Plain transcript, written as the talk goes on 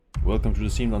welcome to the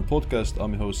Seam Lund podcast.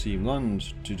 I'm your host Seam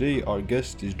Lund. Today our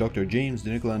guest is Dr. James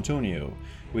DiNicolantonio,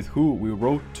 with who we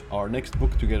wrote our next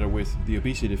book together with, The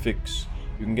Obesity Fix.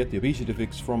 You can get The Obesity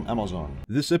Fix from Amazon.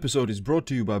 This episode is brought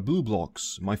to you by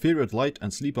BlueBlox, my favorite light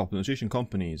and sleep optimization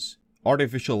companies.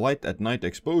 Artificial light at night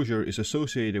exposure is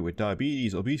associated with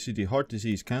diabetes, obesity, heart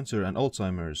disease, cancer, and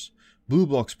Alzheimer's.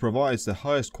 BlueBlox provides the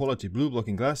highest quality blue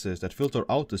blocking glasses that filter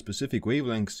out the specific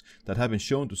wavelengths that have been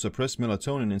shown to suppress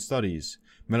melatonin in studies.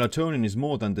 Melatonin is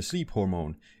more than the sleep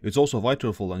hormone, it's also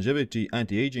vital for longevity,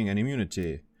 anti-aging, and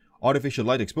immunity. Artificial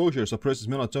light exposure suppresses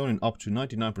melatonin up to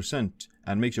 99%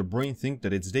 and makes your brain think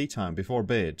that it's daytime before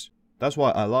bed. That's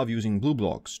why I love using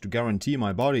BlueBlox, to guarantee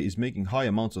my body is making high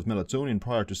amounts of melatonin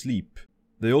prior to sleep.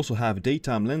 They also have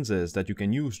daytime lenses that you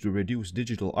can use to reduce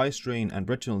digital eye strain and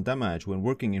retinal damage when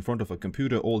working in front of a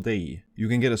computer all day. You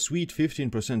can get a sweet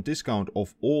 15% discount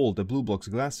off all the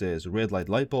BlueBlox glasses, red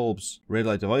light bulbs, red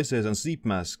light devices, and sleep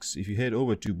masks if you head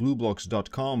over to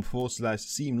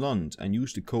blueblox.com/SeamLund and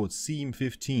use the code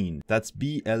SEAM15. That's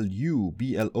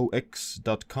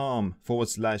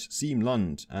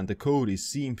BLUBLOX.com/SeamLund and the code is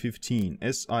SEAM15,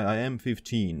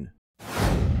 SIIM15.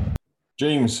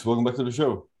 James, welcome back to the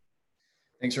show.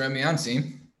 Thanks for having me on,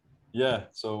 Seam. Yeah,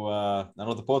 so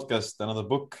another podcast, another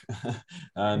book,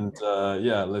 and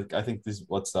I think this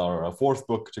what's our fourth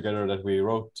book together that we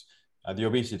wrote, The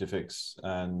Obesity Fix,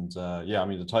 and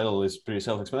the title is pretty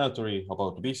self-explanatory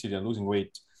about obesity and losing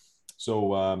weight.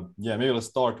 So maybe let's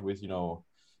start with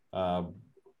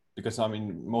because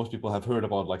most people have heard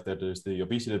about like that there's the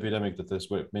obesity epidemic, that there's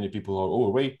many people who are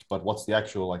overweight, but what's the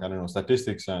actual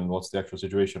statistics and what's the actual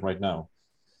situation right now?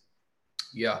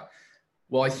 Yeah.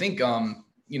 Well, I think,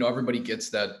 everybody gets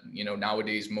that,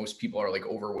 nowadays most people are like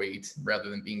overweight rather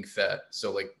than being fat.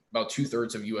 So like about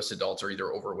 2/3 of US adults are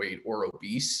either overweight or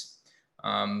obese,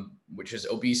 which is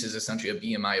obese is essentially a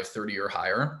BMI of 30 or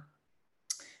higher.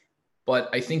 But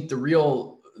I think the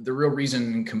real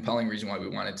reason and compelling reason why we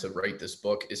wanted to write this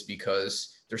book is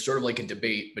because there's sort of like a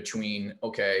debate between,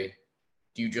 okay,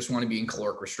 do you just want to be in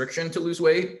caloric restriction to lose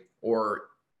weight, or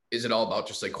is it all about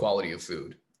just like quality of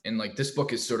food? And like this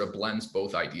book is sort of blends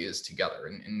both ideas together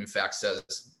and in fact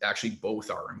says actually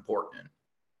both are important.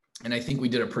 And I think we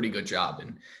did a pretty good job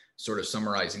in sort of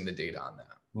summarizing the data on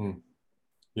that.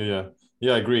 Yeah,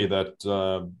 I agree that,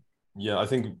 I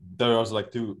think there are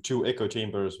like two echo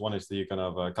chambers. One is the kind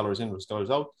of calories in versus calories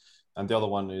out. And the other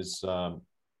one is that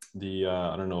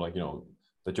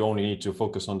you only need to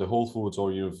focus on the whole foods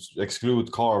or you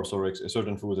exclude carbs or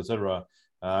certain foods, etc.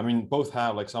 Both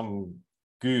have like some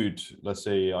good, let's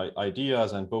say,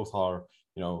 ideas, and both are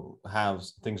have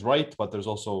things right, but there's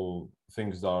also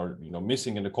things that are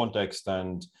missing in the context,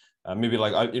 and maybe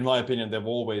like in my opinion they've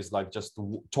always like just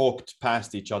talked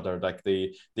past each other, like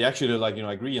they actually like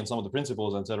agree on some of the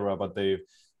principles, etc., but they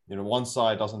one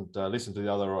side doesn't listen to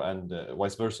the other, and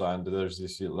vice versa, and there's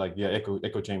this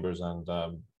echo chambers, and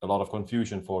a lot of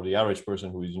confusion for the average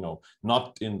person who is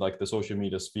not in like the social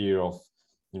media sphere of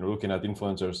looking at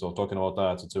influencers or talking about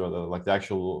that, etc. Like the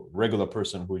actual regular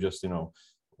person who just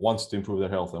wants to improve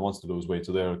their health and wants to lose weight,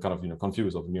 so they're kind of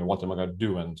confused of what am I going to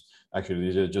do, and actually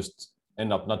they just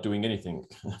end up not doing anything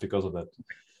because of that.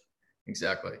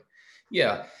 Exactly.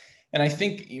 Yeah, and I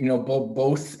think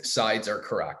both sides are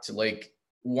correct. Like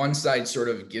one side sort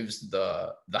of gives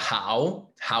the how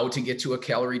to get to a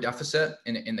calorie deficit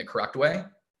in the correct way,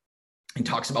 and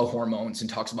talks about hormones and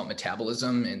talks about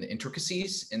metabolism and the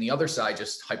intricacies. And the other side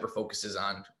just hyper focuses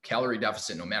on calorie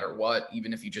deficit no matter what.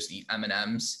 Even if you just eat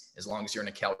M&Ms, as long as you're in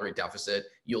a calorie deficit,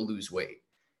 you'll lose weight.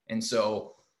 And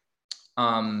so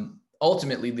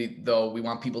ultimately, though, we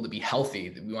want people to be healthy.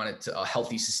 We want it to a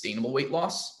healthy, sustainable weight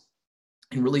loss.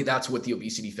 And really that's what the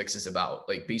Obesity Fix is about.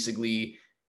 Like basically,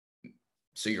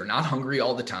 so you're not hungry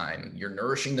all the time, you're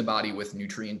nourishing the body with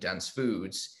nutrient dense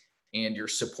foods, and you're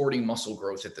supporting muscle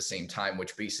growth at the same time,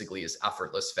 which basically is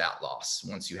effortless fat loss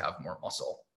once you have more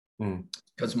muscle,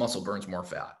 because muscle burns more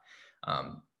fat.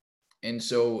 And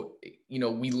so,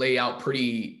 we lay out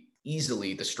pretty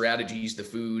easily the strategies, the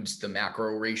foods, the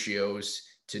macro ratios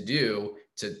to do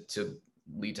to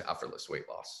lead to effortless weight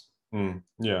loss.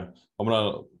 Yeah, I'm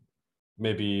gonna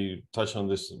maybe touch on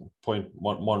this point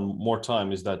one more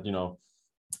time, is that,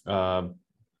 I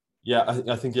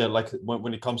think, like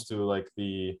when it comes to like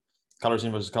the calories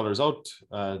in versus calories out,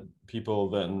 people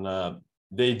then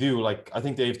they do, like, I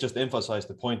think they've just emphasized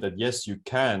the point that yes, you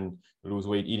can lose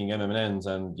weight eating M&Ms,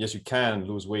 and yes, you can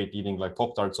lose weight eating like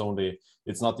Pop-Tarts only.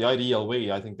 It's not the ideal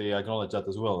way. I think they acknowledge that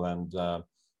as well, and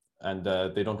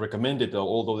they don't recommend it,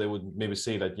 although they would maybe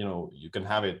say that you can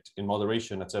have it in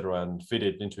moderation, etc., and fit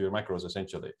it into your macros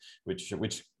essentially, which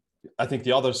I think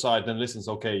the other side then listens,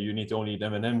 okay, you need to only eat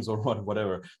M&Ms or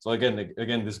whatever. So again,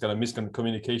 this kind of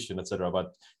miscommunication, etc.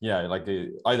 But yeah, like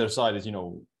either side is,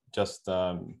 just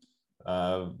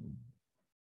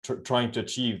trying to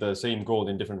achieve the same goal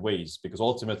in different ways, because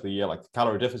ultimately, yeah, like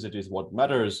calorie deficit is what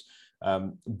matters.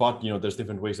 But there's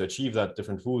different ways to achieve that,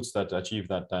 different foods that achieve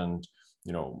that, and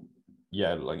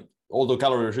yeah, like although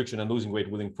calorie restriction and losing weight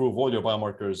will improve all your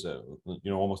biomarkers,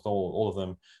 almost all of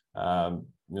them,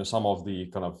 some of the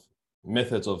kind of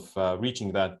methods of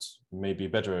reaching that may be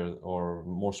better or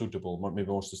more suitable, maybe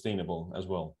more sustainable as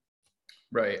well.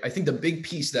 Right. I think the big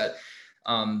piece that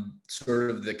sort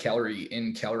of the calorie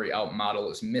in, calorie out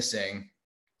model is missing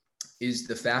is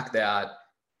the fact that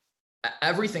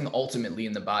everything ultimately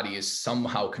in the body is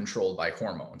somehow controlled by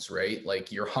hormones, right?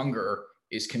 Like your hunger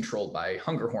is controlled by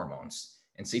hunger hormones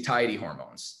and satiety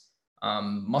hormones.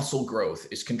 Muscle growth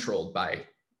is controlled by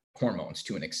hormones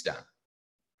to an extent.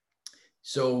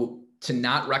 So to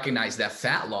not recognize that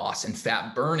fat loss and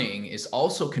fat burning is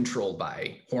also controlled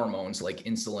by hormones like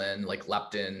insulin, like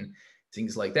leptin,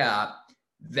 things like that,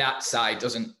 that side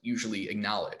doesn't usually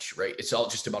acknowledge, right? It's all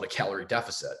just about a calorie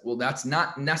deficit. Well, that's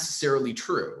not necessarily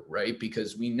true, right?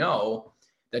 Because we know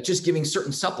that just giving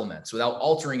certain supplements without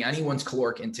altering anyone's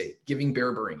caloric intake, giving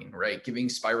berberine, right? Giving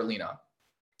spirulina,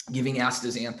 giving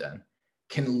astaxanthin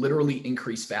can literally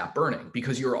increase fat burning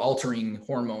because you're altering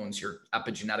hormones, you're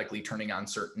epigenetically turning on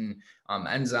certain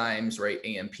enzymes, right?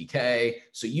 AMPK.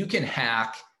 So you can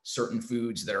hack certain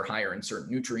foods that are higher in certain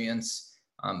nutrients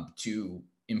to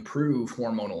improve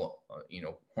hormonal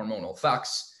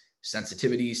effects,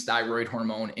 sensitivities, thyroid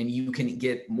hormone, and you can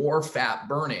get more fat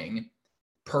burning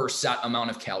per set amount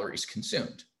of calories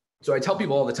consumed. So I tell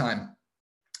people all the time,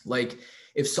 like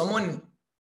if someone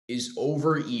is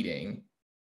overeating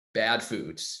bad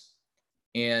foods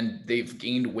and they've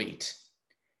gained weight,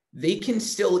 they can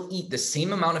still eat the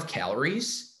same amount of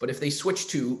calories, but if they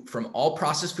switch from all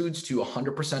processed foods to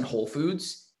 100% whole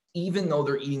foods, even though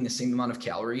they're eating the same amount of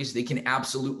calories, they can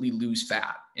absolutely lose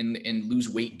fat and lose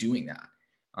weight doing that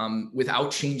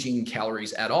without changing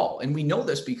calories at all. And we know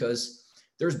this because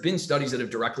there's been studies that have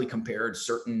directly compared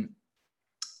certain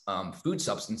food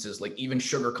substances, like even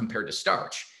sugar compared to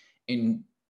starch. And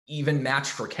even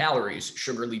matched for calories,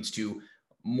 sugar leads to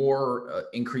more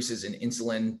increases in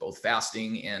insulin, both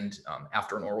fasting and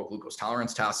after an oral glucose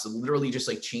tolerance test. So literally just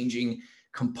like changing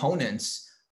components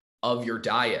of your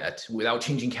diet without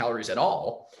changing calories at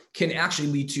all can actually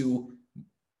lead to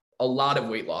a lot of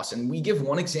weight loss. And we give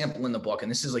one example in the book,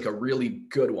 and this is like a really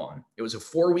good one. It was a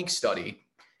 4-week study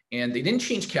and they didn't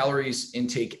change calories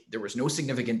intake. There was no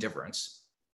significant difference.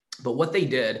 But what they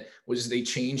did was they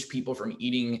changed people from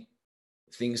eating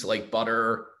things like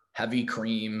butter, heavy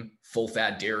cream, full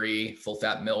fat dairy, full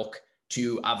fat milk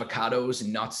to avocados,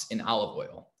 nuts, and olive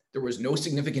oil. There was no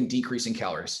significant decrease in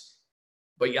calories,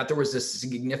 but yet there was this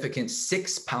significant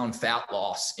 6-pound fat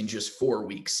loss in just 4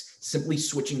 weeks, simply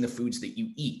switching the foods that you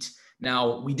eat.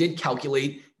 Now, we did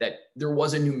calculate that there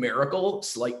was a numerical,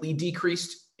 slightly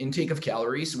decreased intake of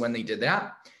calories when they did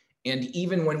that. And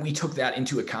even when we took that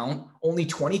into account, only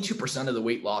 22% of the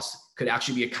weight loss could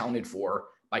actually be accounted for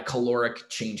by caloric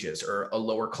changes or a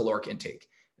lower caloric intake.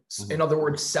 Mm-hmm. In other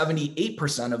words,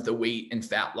 78% of the weight and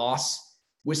fat loss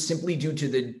was simply due to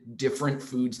the different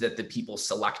foods that the people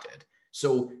selected.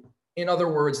 So in other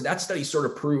words, that study sort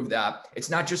of proved that it's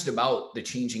not just about the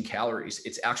change in calories,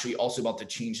 it's actually also about the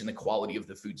change in the quality of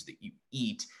the foods that you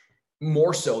eat,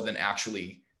 more so than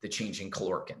actually the change in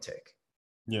caloric intake.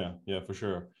 Yeah, for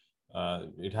sure.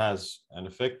 It has an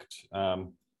effect,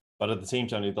 but at the same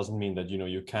time, it doesn't mean that,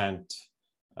 you can't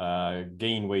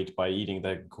gain weight by eating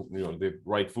the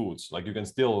right foods. Like you can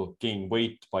still gain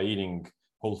weight by eating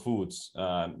whole foods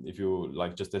if you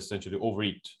like just essentially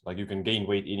overeat. Like you can gain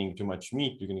weight eating too much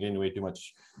meat, you can gain weight too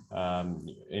much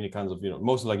any kinds of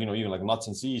mostly like even like nuts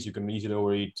and seeds you can easily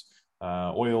overeat,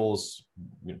 oils,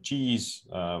 cheese,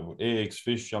 eggs,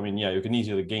 fish. I mean, yeah, you can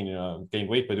easily gain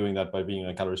weight by doing that, by being in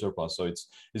a calorie surplus. So it's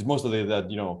mostly that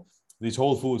these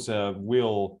whole foods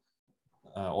will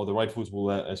or the right foods will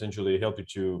essentially help you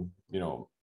to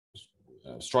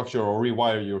structure or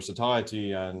rewire your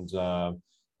satiety and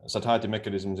satiety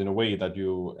mechanisms in a way that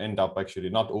you end up actually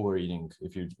not overeating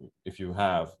if you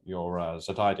have your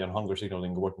satiety and hunger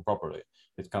signaling working properly.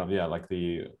 It's kind of like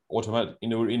the automatic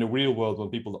in a real world when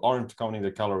people aren't counting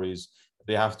their calories,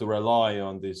 they have to rely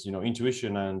on this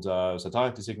intuition and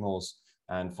satiety signals,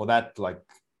 and for that, like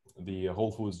the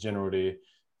whole foods generally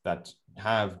that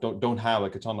don't have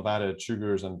like a ton of added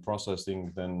sugars and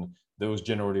processing, then those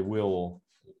generally will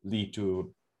lead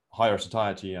to higher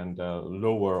satiety and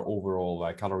lower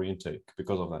overall calorie intake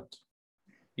because of that.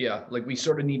 Yeah, like we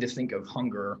sort of need to think of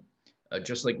hunger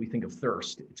just like we think of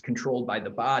thirst, it's controlled by the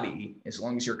body as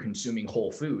long as you're consuming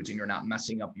whole foods and you're not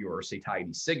messing up your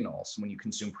satiety signals when you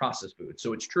consume processed food.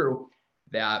 So it's true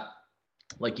that,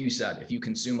 like you said, if you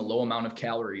consume a low amount of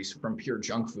calories from pure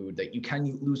junk food, that you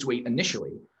can lose weight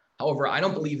initially. However, I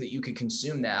don't believe that you could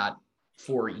consume that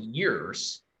for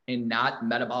years and not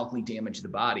metabolically damage the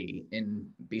body and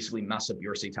basically mess up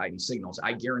your satiety signals.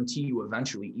 I guarantee you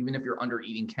eventually, even if you're under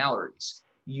eating calories,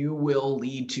 you will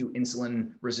lead to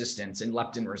insulin resistance and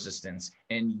leptin resistance,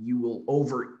 and you will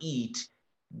overeat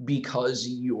because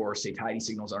your satiety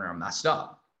signals are messed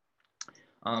up.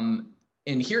 And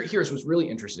here's what's really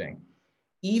interesting.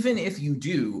 Even if you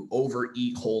do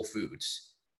overeat whole foods,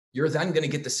 you're then going to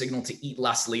get the signal to eat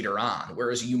less later on,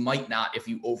 whereas you might not if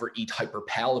you overeat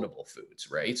hyperpalatable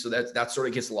foods, right? So that sort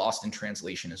of gets lost in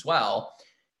translation as well,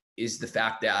 is the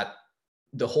fact that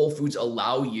the whole foods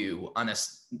allow you, on a,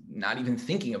 not even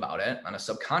thinking about it, on a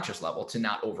subconscious level, to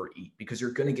not overeat because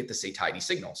you're going to get the satiety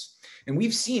signals. And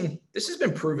we've seen, this has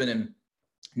been proven in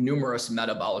numerous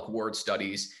metabolic ward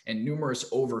studies and numerous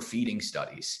overfeeding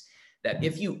studies, that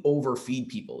if you overfeed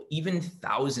people, even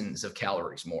thousands of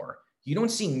calories more, you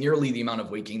don't see nearly the amount of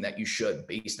weight gain that you should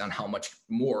based on how much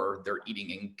more they're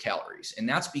eating in calories. And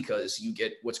that's because you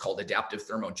get what's called adaptive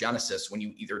thermogenesis when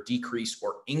you either decrease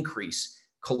or increase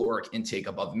caloric intake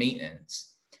above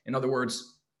maintenance. In other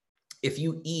words, if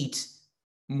you eat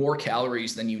more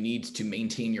calories than you need to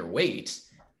maintain your weight,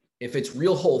 if it's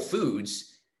real whole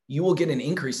foods, you will get an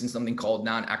increase in something called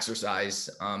non-exercise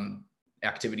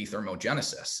activity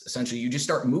thermogenesis. Essentially, you just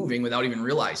start moving without even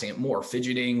realizing it more,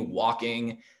 fidgeting,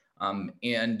 walking,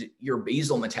 and your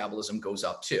basal metabolism goes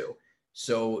up too.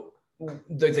 So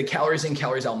the calories in,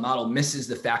 calories out model misses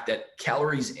the fact that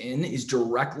calories in is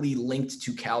directly linked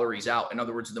to calories out. In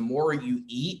other words, the more you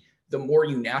eat, the more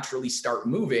you naturally start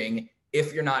moving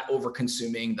if you're not over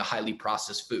consuming the highly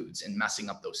processed foods and messing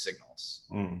up those signals.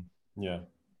 Yeah,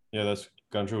 that's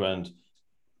kind of true. And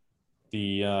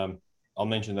the I'll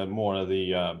mention that more.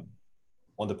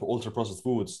 On the ultra processed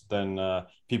foods, then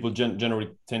people generally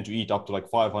tend to eat up to like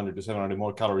 500 to 700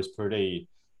 more calories per day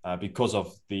because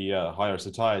of the higher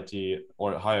satiety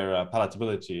or higher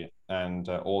palatability, and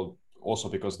also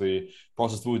because the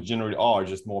processed foods generally are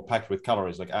just more packed with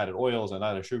calories, like added oils and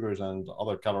added sugars and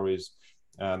other calories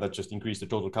that just increase the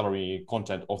total calorie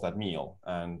content of that meal.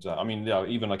 And I mean, yeah,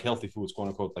 even like healthy foods, quote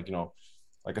unquote, like,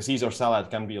 like a Caesar salad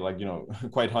can be like,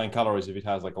 quite high in calories if it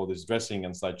has like all this dressing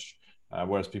and such.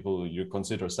 Whereas you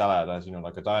consider salad as,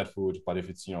 like a diet food, but if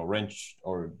it's,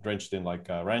 drenched in like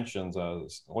ranch and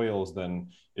oils, then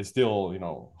it's still,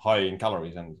 high in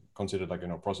calories and considered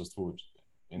like, processed food.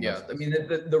 Yeah. I mean,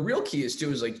 the real key is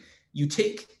too, is like you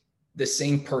take the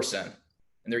same person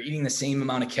and they're eating the same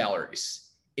amount of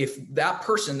calories. If that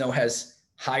person though has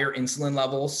higher insulin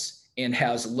levels and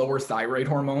has lower thyroid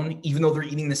hormone, even though they're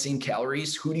eating the same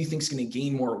calories, who do you think is going to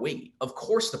gain more weight? Of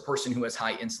course, the person who has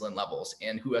high insulin levels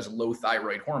and who has low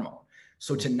thyroid hormone.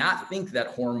 So to not think that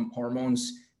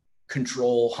hormones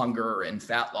control hunger and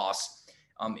fat loss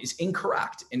is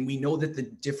incorrect. And we know that the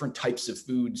different types of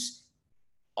foods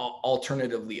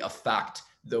alternatively affect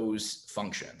those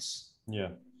functions. Yeah.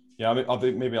 I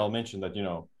mean, maybe I'll mention that,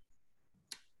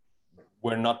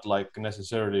 we're not like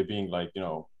necessarily being like,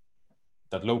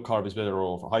 that low carb is better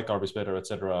or high carb is better,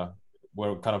 etc.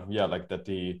 We're kind of, like that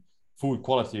the food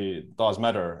quality does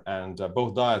matter, and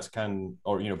both diets can,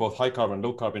 or, both high carb and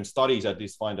low carb, in studies at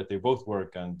least, find that they both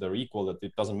work and they're equal, that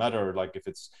it doesn't matter like if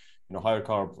it's, higher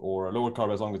carb or lower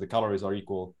carb, as long as the calories are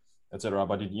equal, etc.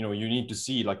 But you need to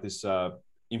see like this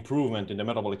improvement in the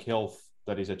metabolic health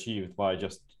that is achieved by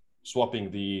just swapping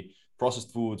the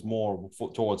processed foods more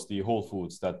towards the whole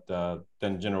foods that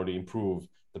then generally improve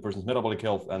the person's metabolic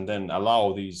health, and then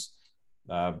allow these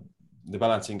the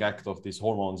balancing act of these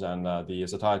hormones and the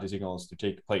satiety signals to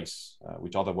take place,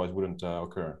 which otherwise wouldn't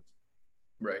occur.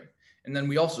 Right. And then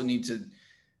we also need to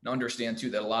understand too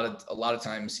that a lot of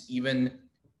times, even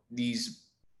these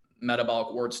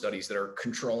metabolic ward studies that are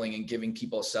controlling and giving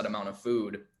people a set amount of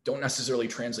food don't necessarily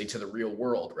translate to the real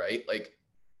world, right? Like,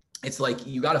 it's like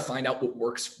you got to find out what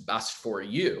works best for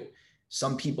you.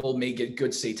 Some people may get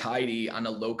good satiety on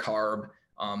a low carb,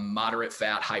 moderate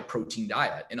fat, high protein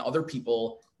diet. And other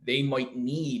people, they might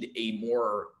need a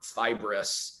more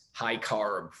fibrous, high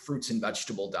carb, fruits and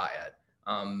vegetable diet.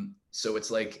 So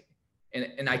it's like,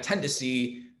 and I tend to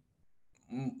see,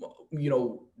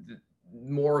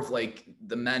 more of like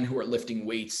the men who are lifting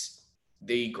weights,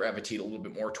 they gravitate a little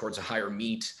bit more towards a higher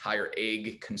meat, higher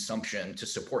egg consumption to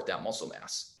support that muscle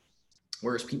mass.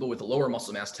 Whereas people with a lower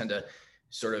muscle mass tend to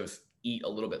sort of eat a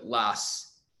little bit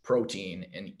less protein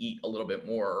and eat a little bit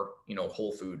more,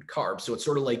 whole food carbs. So it's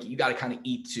sort of like you got to kind of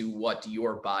eat to what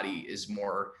your body is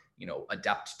more,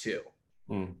 adept to.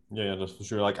 Yeah, that's for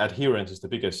sure. Like adherence is the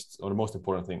biggest or the most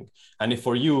important thing. And if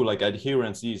for you, like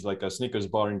adherence is like a Snickers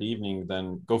bar in the evening,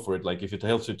 then go for it. Like if it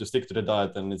helps you to stick to the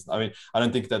diet, then it's, I mean, I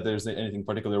don't think that there's anything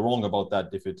particularly wrong about that.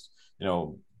 If it's,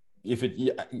 if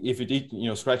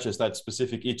it scratches that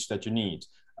specific itch that you need,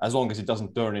 as long as it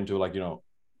doesn't turn into like,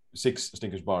 6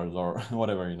 Snickers bars or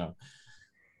whatever.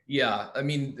 Yeah. I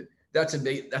mean, that's a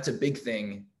big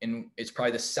thing. And it's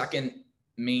probably the second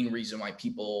main reason why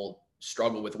people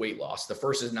struggle with weight loss. The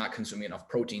first is not consuming enough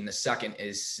protein. The second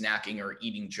is snacking or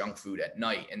eating junk food at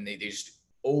night. And they just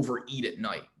overeat at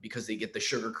night because they get the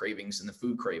sugar cravings and the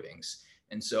food cravings.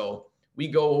 And so we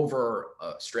go over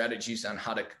strategies on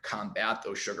how to combat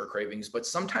those sugar cravings, but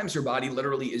sometimes your body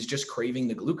literally is just craving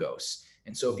the glucose.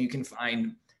 And so if you can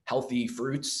find healthy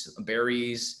fruits,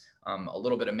 berries, a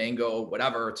little bit of mango,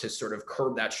 whatever, to sort of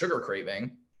curb that sugar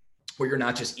craving, where you're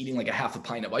not just eating like a half a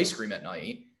pint of ice cream at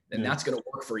night, then that's going to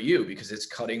work for you because it's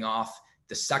cutting off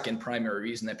the second primary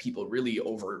reason that people really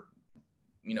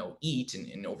eat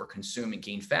and over consume and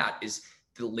gain fat is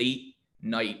the late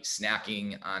night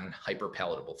snacking on hyper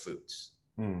palatable foods.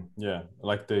 Yeah,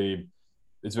 like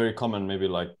it's very common maybe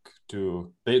like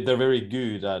they're very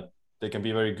good at, they can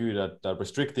be very good at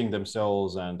restricting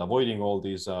themselves and avoiding all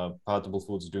these palatable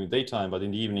foods during daytime, but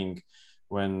in the evening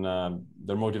when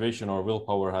their motivation or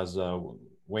willpower has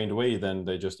waned away, then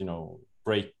they just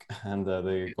break and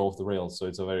they go off the rails. So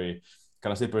it's a very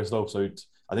kind of slippery slope. So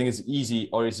I think it's easy,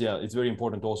 or it's very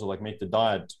important to also like make the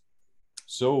diet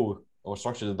or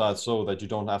structure the diet so that you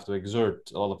don't have to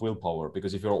exert a lot of willpower.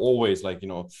 Because if you're always like,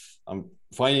 I'm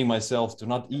finding myself to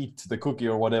not eat the cookie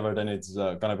or whatever, then it's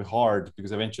gonna be hard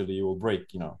because eventually you will break,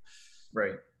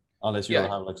 Right. Unless you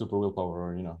have like super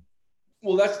willpower or,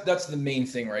 Well, that's the main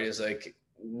thing, right? Is like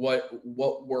what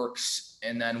works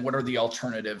and then what are the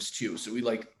alternatives too. So we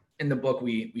like in the book,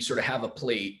 we sort of have a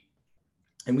plate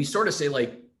and we sort of say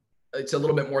like, it's a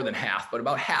little bit more than half, but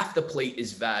about half the plate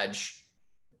is veg,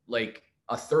 like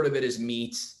a third of it is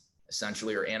meat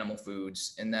essentially, or animal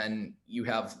foods. And then you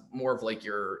have more of like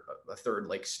a third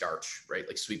like starch, right?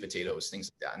 Like sweet potatoes,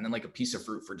 things like that. And then like a piece of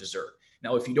fruit for dessert.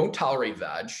 Now, if you don't tolerate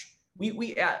veg,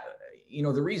 we add,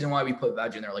 the reason why we put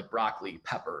veg in there, like broccoli,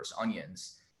 peppers,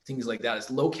 onions, things like that, is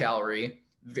low calorie,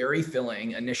 very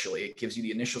filling initially. It gives you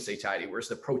the initial satiety, whereas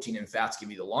the protein and fats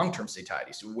give you the long-term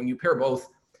satiety. So when you pair both,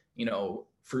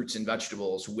 fruits and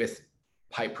vegetables with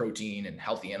high protein and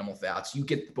healthy animal fats, you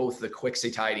get both the quick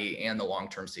satiety and the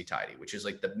long-term satiety, which is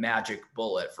like the magic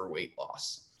bullet for weight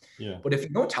loss. Yeah. But if you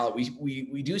don't tolerate,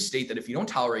 we do state that if you don't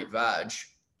tolerate veg,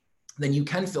 then you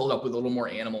can fill it up with a little more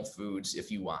animal foods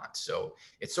if you want. So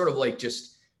it's sort of like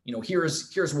just,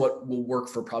 here's what will work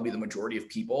for probably the majority of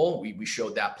people. We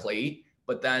showed that plate,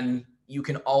 but then you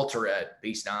can alter it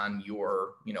based on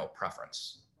your,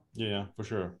 preference. Yeah, for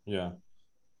sure. Yeah.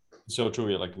 So true.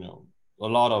 Yeah, like, a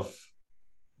lot of,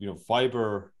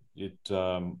 fiber, it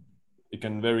can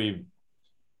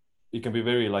be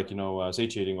very like,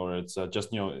 satiating, or it's just,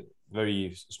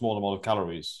 very small amount of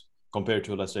calories compared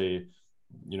to, let's say,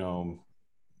 I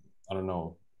don't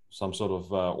know, some sort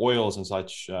of oils and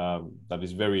such that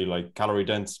is very like calorie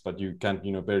dense, but you can't,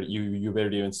 barely, you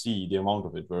barely even see the amount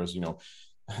of it. Whereas,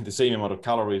 the same amount of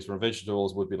calories from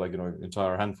vegetables would be like,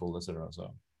 entire handful, etc.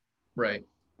 So. Right.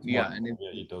 Yeah. And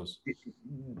eat those.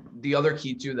 The other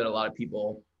key too, that a lot of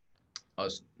people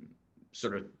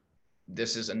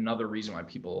this is another reason why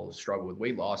people struggle with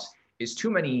weight loss, is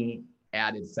too many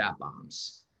added fat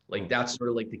bombs. Like that's sort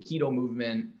of like the keto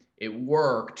movement. It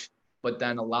worked, but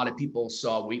then a lot of people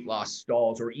saw weight loss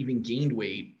stalls or even gained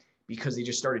weight because they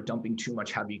just started dumping too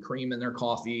much heavy cream in their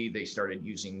coffee. They started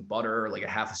using butter, like a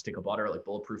half a stick of butter, like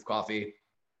Bulletproof coffee.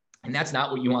 And that's not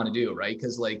what you want to do, right?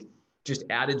 Because like just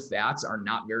added fats are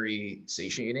not very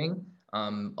satiating.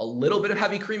 A little bit of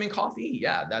heavy cream in coffee,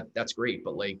 yeah, that's great.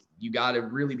 But like you got to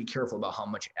really be careful about how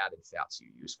much added fats you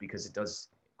use, because it does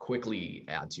quickly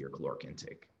add to your caloric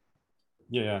intake.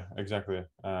 Yeah, exactly.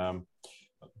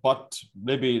 But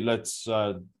maybe let's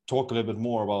talk a little bit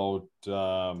more about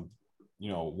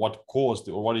what caused,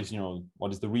 or what is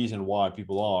the reason why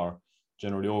people are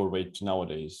generally overweight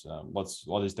nowadays.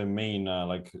 What is the main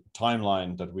like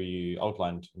timeline that we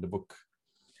outlined in the book?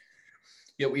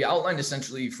 Yeah, we outlined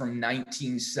essentially from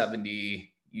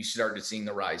 1970, you started seeing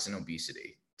the rise in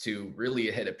obesity to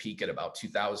really hit a peak at about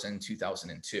 2000,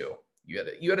 2002.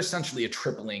 You had essentially a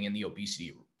tripling in the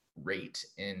obesity rate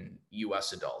in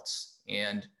US adults.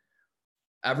 And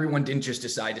everyone didn't just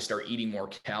decide to start eating more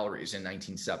calories in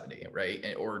 1970,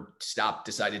 right? Or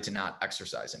decided to not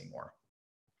exercise anymore.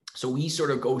 So we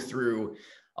sort of go through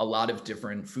a lot of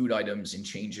different food items and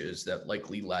changes that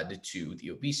likely led to the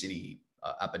obesity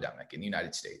epidemic in the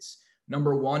United States.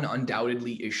 Number one,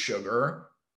 undoubtedly, is sugar,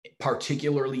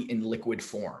 particularly in liquid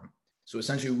form. So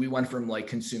essentially, we went from like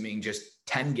consuming just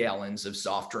 10 gallons of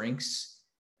soft drinks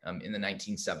in the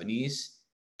 1970s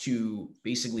to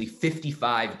basically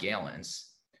 55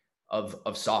 gallons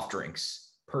of soft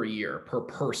drinks per year per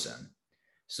person.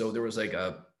 So there was like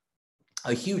a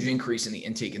huge increase in the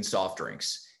intake in soft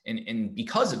drinks. And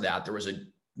because of that, there was a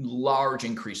large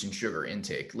increase in sugar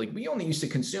intake. Like we only used to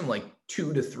consume like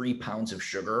 2 to 3 pounds of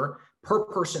sugar per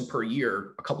person per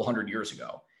year a couple hundred years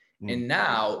ago. And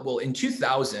now, well, in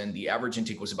 2000, the average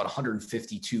intake was about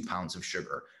 152 pounds of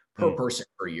sugar per person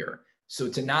per year. So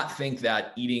to not think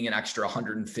that eating an extra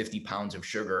 150 pounds of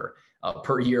sugar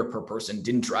per year per person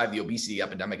didn't drive the obesity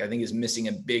epidemic, I think is missing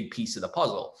a big piece of the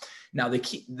puzzle. Now, the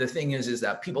thing is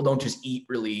that people don't just eat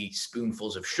really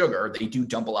spoonfuls of sugar. They do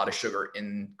dump a lot of sugar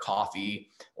in coffee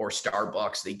or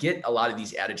Starbucks. They get a lot of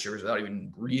these added sugars without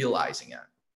even realizing it.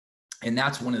 And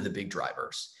that's one of the big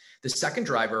drivers. The second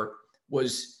driver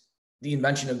was the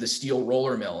invention of the steel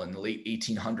roller mill in the late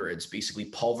 1800s, basically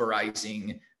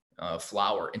pulverizing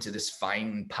flour into this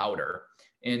fine powder.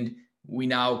 And we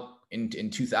now, in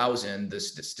 2000, the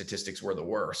statistics were the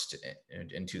worst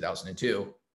in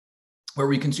 2002, where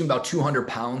we consume about 200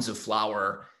 pounds of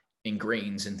flour and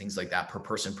grains and things like that per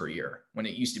person per year, when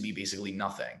it used to be basically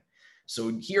nothing.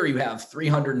 So here you have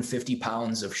 350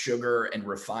 pounds of sugar and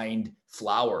refined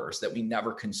flours that we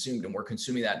never consumed, and we're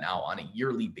consuming that now on a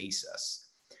yearly basis.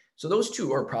 So those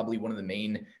two are probably one of the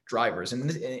main drivers. And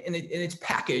it's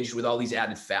packaged with all these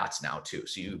added fats now too.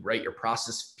 So you write your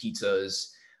processed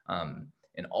pizzas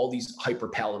and all these hyper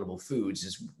palatable foods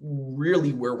is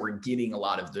really where we're getting a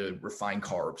lot of the refined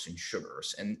carbs and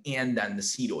sugars, and then the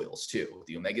seed oils too.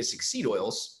 The omega-6 seed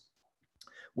oils,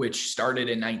 which started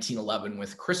in 1911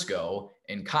 with Crisco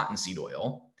and cottonseed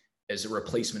oil as a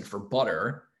replacement for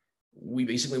butter. We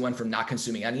basically went from not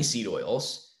consuming any seed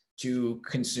oils to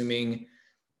consuming,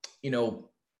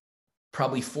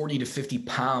 probably 40 to 50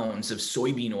 pounds of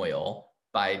soybean oil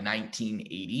by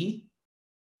 1980.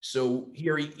 So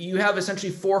here you have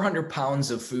essentially 400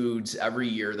 pounds of foods every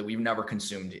year that we've never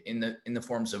consumed in the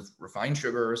forms of refined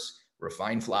sugars,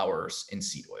 refined flours, and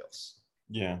seed oils.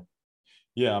 Yeah.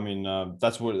 I mean,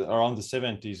 that's what around the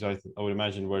 70s, I would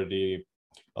imagine, where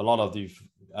a lot of the,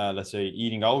 let's say,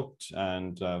 eating out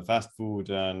and fast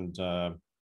food and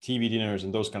TV dinners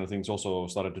and those kind of things also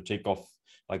started to take off.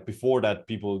 Like before that,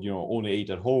 people, only ate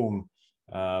at home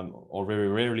or very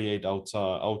rarely ate out,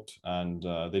 and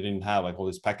they didn't have like all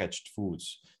these packaged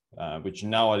foods, which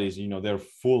nowadays, they're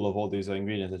full of all these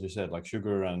ingredients, as you said, like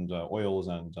sugar and oils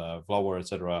and flour,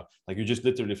 etc. Like you just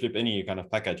literally flip any kind of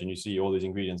package and you see all these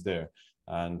ingredients there.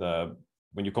 And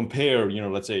when you compare,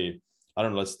 let's say, I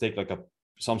don't know, let's take like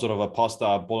some sort of a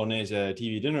pasta bolognese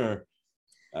TV dinner,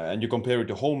 and you compare it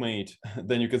to homemade,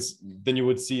 then you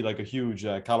would see like a huge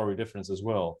calorie difference as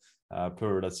well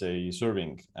per, let's say,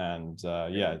 serving. And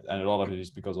and a lot of it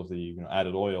is because of the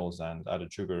added oils and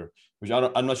added sugar, which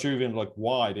I'm not sure even like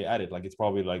why they added. Like it's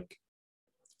probably like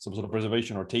some sort of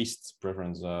preservation or taste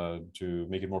preference to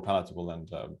make it more palatable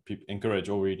and encourage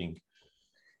overeating.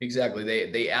 Exactly.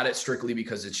 They add it strictly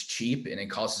because it's cheap and it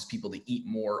causes people to eat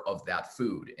more of that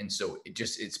food. And so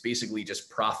it's basically just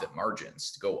profit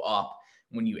margins to go up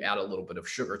when you add a little bit of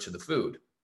sugar to the food.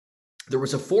 There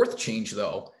was a fourth change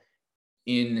though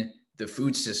in the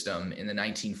food system in the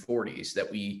 1940s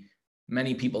that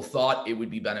many people thought it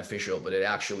would be beneficial, but it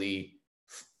actually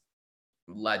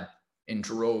led and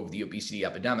drove the obesity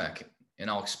epidemic. And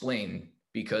I'll explain,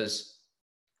 because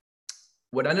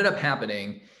what ended up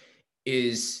happening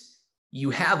is you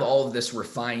have all of this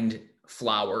refined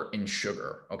flour and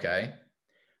sugar, okay?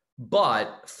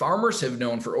 But farmers have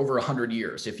known for over 100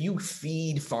 years, if you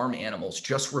feed farm animals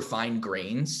just refined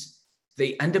grains,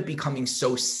 they end up becoming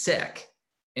so sick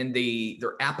and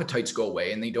their appetites go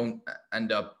away and they don't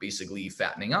end up basically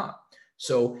fattening up.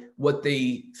 So what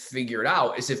they figured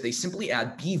out is if they simply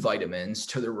add B vitamins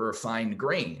to their refined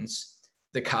grains,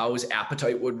 the cow's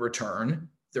appetite would return.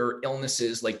 Their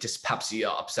illnesses like dyspepsia,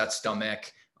 upset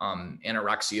stomach,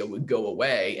 anorexia would go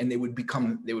away, and they would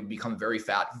become very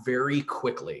fat very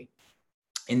quickly.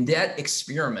 And that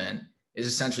experiment is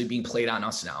essentially being played on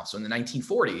us now. So in the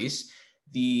 1940s,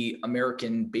 the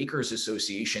American Bakers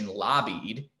Association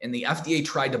lobbied, and the FDA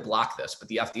tried to block this, but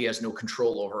the FDA has no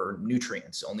control over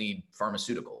nutrients, only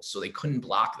pharmaceuticals. So they couldn't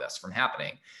block this from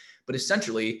happening. But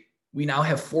essentially, we now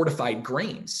have fortified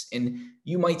grains. And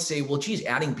you might say, well, geez,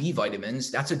 adding B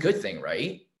vitamins, that's a good thing,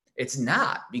 right? It's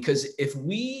not, because if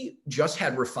we just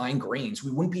had refined grains,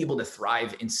 we wouldn't be able to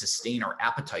thrive and sustain our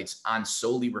appetites on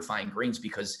solely refined grains,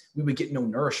 because we would get no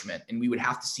nourishment and we would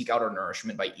have to seek out our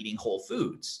nourishment by eating whole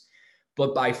foods.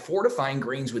 But by fortifying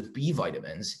grains with B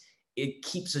vitamins, it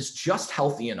keeps us just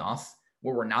healthy enough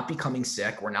where we're not becoming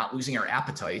sick, we're not losing our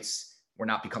appetites, we're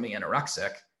not becoming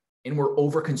anorexic, and we're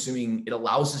over consuming. It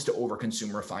allows us to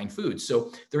overconsume refined foods.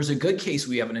 So there's a good case.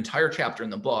 We have an entire chapter in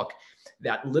the book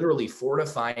that literally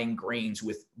fortifying grains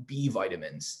with B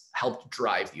vitamins helped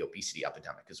drive the obesity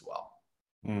epidemic as well.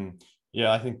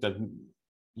 Yeah, I think that,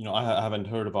 I haven't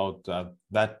heard about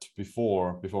that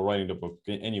before writing the book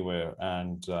anywhere.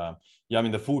 And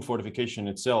the food fortification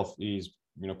itself is,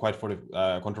 quite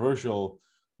controversial.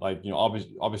 Like,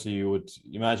 obviously you would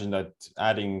imagine that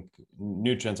adding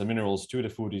nutrients and minerals to the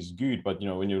food is good, but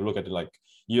when you look at it, like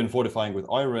even fortifying with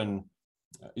iron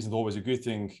isn't always a good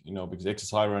thing, because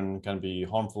excess iron can be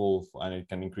harmful and it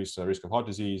can increase the risk of heart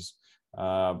disease.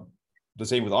 The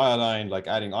same with iodine, like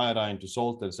adding iodine to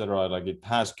salt, etc. Like it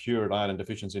has cured iodine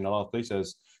deficiency in a lot of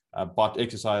places, but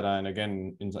excess iodine,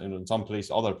 again, in some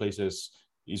other places,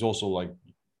 is also like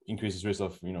increases risk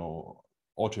of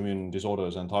autoimmune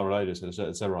disorders and thyroiditis,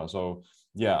 etc. So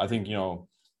yeah, I think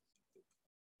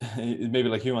maybe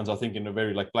like humans are thinking in a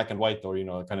very like black and white, or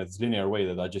kind of this linear way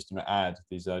that I just add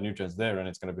these nutrients there and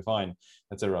it's going to be fine,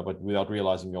 etc. But without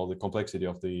realizing all the complexity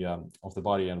of the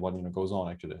body and what goes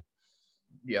on actually.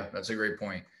 Yeah, that's a great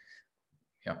point.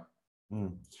 Yeah.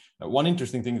 One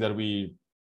interesting thing that we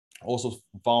also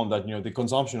found that the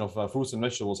consumption of fruits and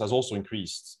vegetables has also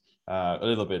increased a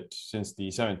little bit since the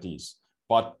 70s.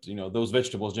 But those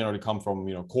vegetables generally come from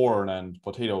corn and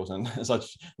potatoes and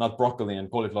such, not broccoli and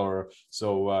cauliflower.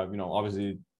 So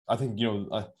obviously, I think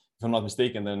if I'm not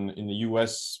mistaken, then in the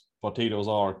US, potatoes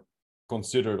are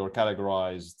considered or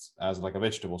categorized as like a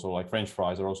vegetable. So like French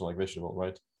fries are also like vegetable,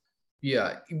 right?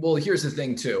 Yeah. Well, here's the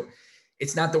thing too.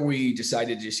 It's not that we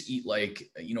decided to just eat like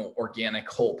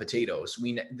organic whole potatoes.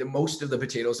 Most of the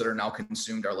potatoes that are now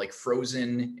consumed are like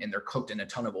frozen and they're cooked in a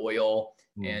ton of oil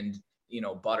and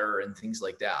butter and things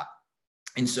like that.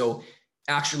 And so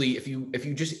actually, if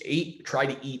you just try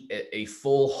to eat a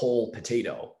full whole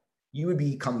potato, you would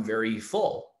become very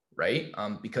full, right?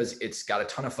 Because it's got a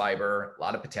ton of fiber, a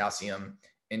lot of potassium,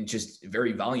 and just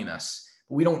very voluminous.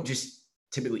 But we don't just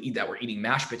typically eat that. We're eating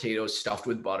mashed potatoes stuffed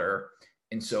with butter,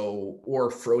 or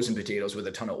frozen potatoes with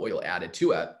a ton of oil added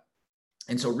to it.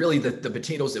 And so really the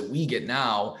potatoes that we get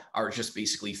now are just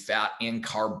basically fat and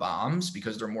carb bombs,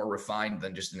 because they're more refined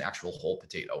than just an actual whole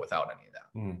potato without any of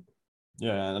that.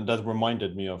 Yeah, and that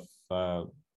reminded me of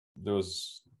there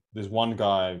was this one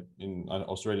guy in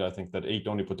Australia, I think, that ate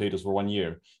only potatoes for 1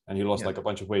 year and he lost like a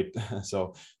bunch of weight.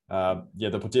 So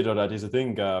the potato, that is a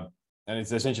thing. And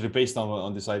it's essentially based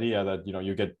on this idea that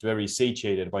you get very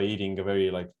satiated by eating a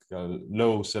very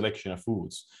low selection of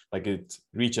foods. Like it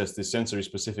reaches the sensory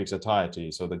specific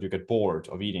satiety, so that you get bored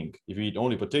of eating. If you eat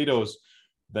only potatoes,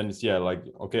 then it's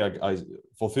okay, I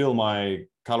fulfill my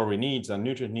calorie needs and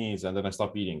nutrient needs, and then I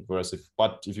stop eating. Whereas if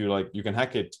you can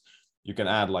hack it, you can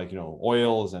add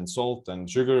oils and salt and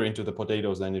sugar into the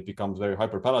potatoes, then it becomes very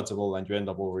hyper palatable and you end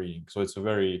up overeating. So it's a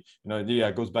very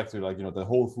it goes back to the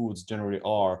whole foods generally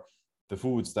are the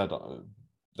foods that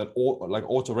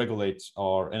auto-regulate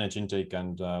our energy intake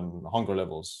and hunger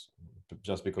levels,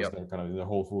 just because they're kind of in the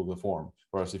whole food form.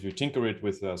 Whereas if you tinker it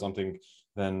with something,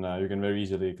 then you can very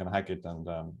easily kind of hack it and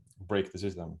break the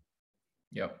system.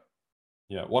 Yep.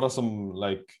 Yeah. What are some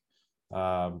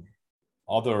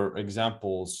other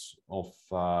examples of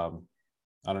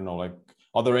I don't know,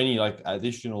 are there any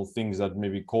additional things that may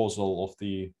be causal of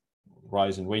the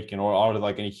rise in weight gain, or are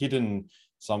there any hidden,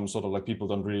 some sort of people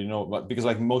don't really know? But because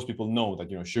most people know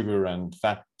that sugar and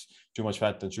fat, too much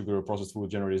fat and sugar processed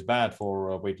food generally is bad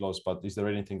for weight loss, but is there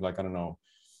anything I don't know,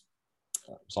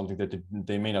 something that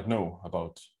they may not know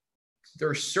about? There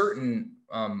are certain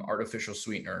artificial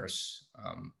sweeteners.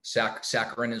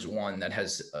 Saccharin is one that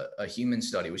has a human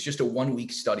study. It was just a 1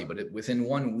 week study, but within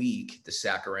 1 week, the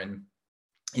saccharin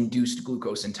induced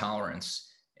glucose intolerance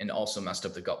and also messed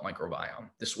up the gut microbiome.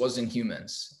 This was in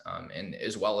humans, and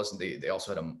as well as they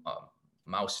also had a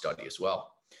mouse study as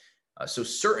well. So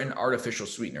certain artificial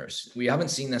sweeteners, we haven't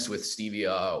seen this with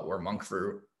stevia or monk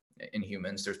fruit in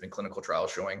humans. There's been clinical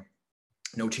trials showing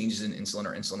no changes in insulin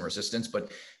or insulin resistance,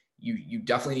 but you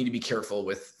definitely need to be careful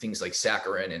with things like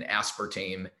saccharin and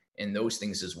aspartame and those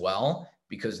things as well,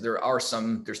 because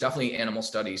there's definitely animal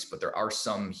studies, but there are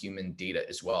some human data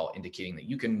as well indicating that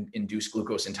you can induce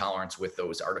glucose intolerance with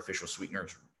those artificial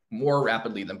sweeteners more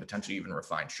rapidly than potentially even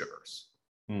refined sugars.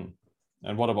 And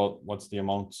what's the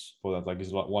amount for that?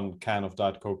 Is 1 can of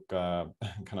Diet Coke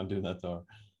can I do that? Or?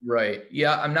 Right.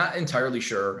 Yeah, I'm not entirely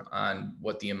sure on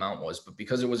what the amount was, but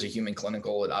because it was a human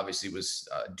clinical, it obviously was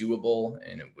doable,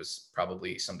 and it was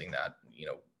probably something that,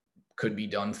 could be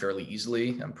done fairly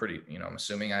easily. I'm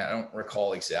assuming, I don't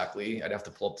recall exactly. I'd have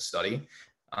to pull up the study.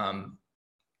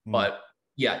 But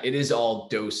yeah, it is all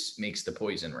dose makes the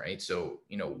poison, right? So,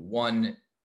 one,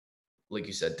 like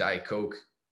you said, Diet Coke,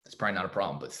 that's probably not a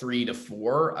problem, but 3 to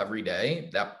 4 every day,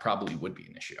 that probably would be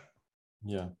an issue.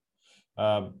 Yeah.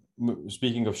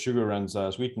 Speaking of sugar and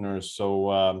sweeteners,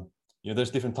 so there's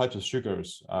different types of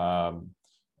sugars,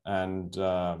 and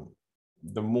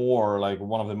the more, like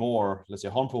one of the more, let's say,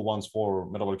 harmful ones for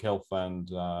metabolic health and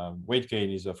weight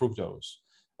gain is fructose,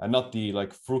 and not the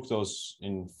like fructose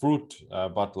in fruit,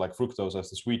 but like fructose as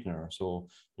the sweetener. So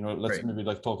let's Right. maybe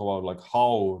like talk about like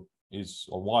how is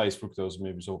or why is fructose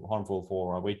maybe so harmful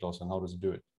for weight loss, and how does it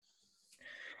do it?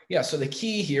 Yeah, so the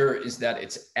key here is that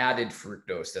it's added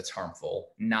fructose that's harmful,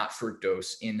 not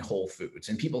fructose in whole foods.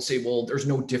 And people say, well, there's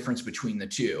no difference between the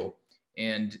two.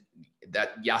 And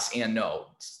that, yes and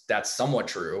no, that's somewhat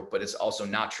true, but it's also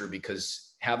not true,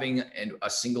 because having a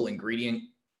single ingredient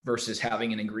versus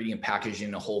having an ingredient packaged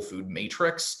in a whole food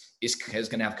matrix is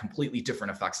going to have completely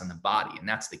different effects on the body. And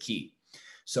that's the key.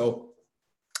 So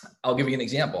I'll give you an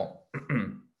example.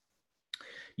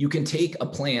 You can take a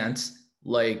plant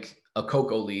like a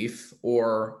cocoa leaf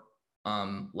or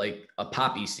like a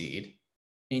poppy seed,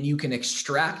 and you can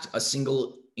extract a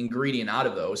single ingredient out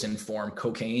of those and form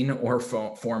cocaine or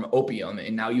form opium.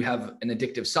 And now you have an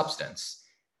addictive substance.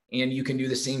 And you can do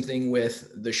the same thing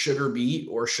with the sugar beet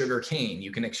or sugar cane.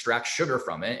 You can extract sugar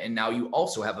from it, and now you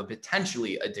also have a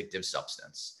potentially addictive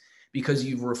substance, because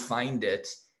you've refined it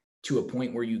to a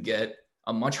point where you get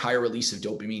a much higher release of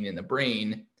dopamine in the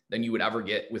brain than you would ever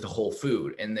get with a whole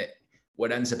food. And that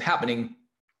what ends up happening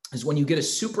is when you get a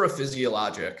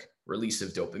supraphysiologic release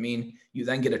of dopamine, you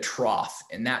then get a trough,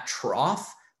 and that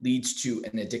trough leads to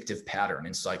an addictive pattern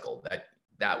and cycle,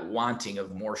 that wanting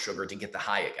of more sugar to get the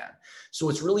high again. So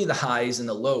it's really the highs and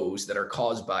the lows that are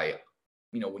caused by,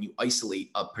 when you isolate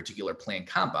a particular plant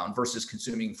compound versus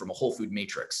consuming from a whole food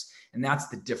matrix. And that's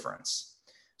the difference.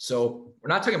 So we're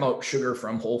not talking about sugar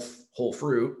from whole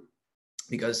fruit,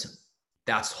 because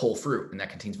that's whole fruit and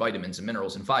that contains vitamins and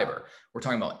minerals and fiber. We're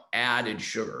talking about added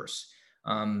sugars.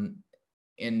 And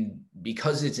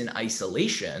because it's in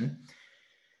isolation,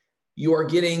 you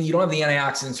don't have the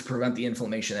antioxidants to prevent the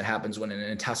inflammation that happens when an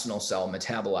intestinal cell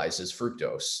metabolizes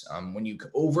fructose. When you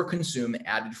overconsume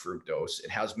added fructose,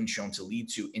 it has been shown to lead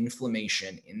to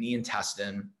inflammation in the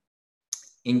intestine,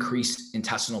 increased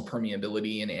intestinal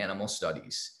permeability in animal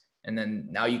studies. And then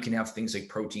now you can have things like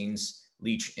proteins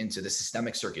leach into the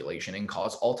systemic circulation and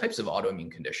cause all types of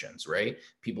autoimmune conditions, right?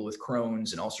 People with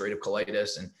Crohn's and ulcerative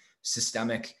colitis and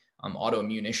systemic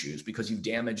autoimmune issues, because you've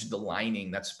damaged the lining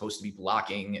that's supposed to be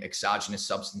blocking exogenous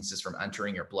substances from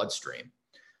entering your bloodstream.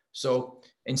 So,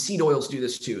 and seed oils do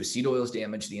this too. Seed oils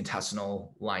damage the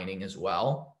intestinal lining as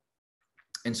well.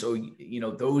 And so,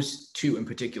 those two in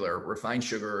particular, refined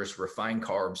sugars, refined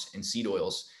carbs, and seed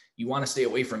oils, you want to stay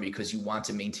away from, because you want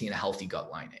to maintain a healthy gut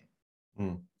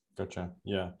lining. Gotcha.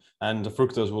 Yeah. And the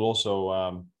fructose will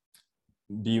also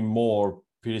be more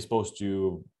predisposed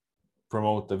to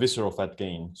promote the visceral fat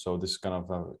gain. So this kind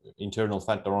of internal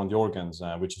fat around the organs,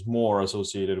 which is more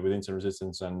associated with insulin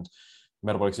resistance and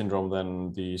metabolic syndrome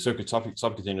than the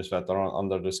subcutaneous fat around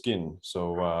under the skin.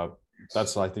 So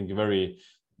that's, I think, very,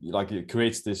 like, it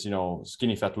creates this,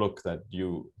 skinny fat look that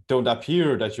you don't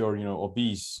appear that you're,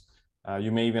 obese.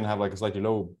 You may even have like a slightly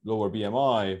lower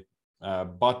BMI,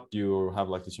 but you have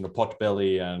like this, pot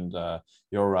belly, and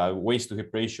your waist to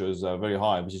hip ratio is very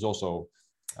high, which is also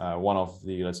one of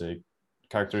the, let's say,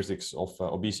 characteristics of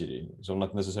obesity. So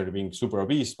not necessarily being super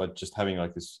obese, but just having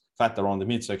like this fat around the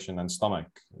midsection and stomach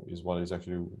is what is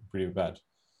actually pretty bad.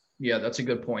 Yeah, that's a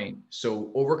good point.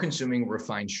 So overconsuming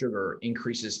refined sugar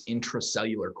increases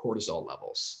intracellular cortisol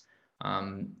levels.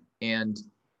 And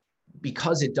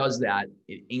because it does that,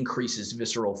 it increases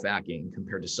visceral fat gain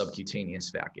compared to subcutaneous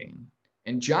fat gain.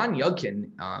 And John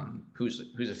Yudkin, who's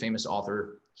a famous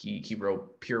author, he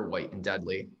wrote Pure, White, and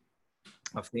Deadly,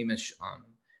 a famous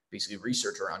basically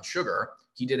researcher on sugar.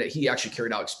 He actually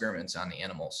carried out experiments on the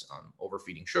animals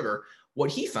overfeeding sugar.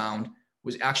 What he found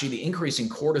was actually the increase in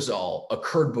cortisol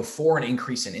occurred before an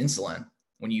increase in insulin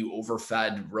when you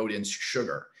overfed rodents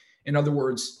sugar. In other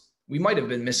words, we might have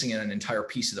been missing an entire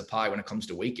piece of the pie when it comes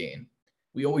to weight gain.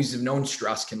 We always have known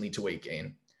stress can lead to weight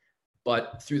gain,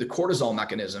 but through the cortisol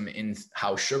mechanism in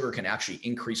how sugar can actually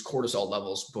increase cortisol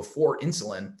levels before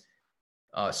insulin,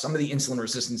 some of the insulin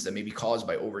resistance that may be caused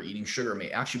by overeating sugar may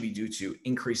actually be due to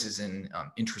increases in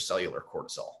intracellular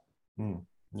cortisol.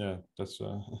 Yeah, that's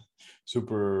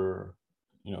super,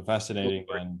 fascinating,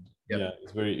 and Yep. yeah,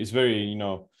 it's very,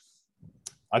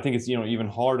 I think it's, even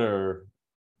harder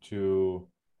to,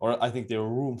 or I think the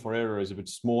room for error is a bit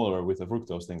smaller with the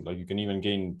fructose thing. Like you can even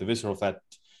gain the visceral fat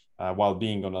while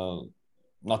being on a,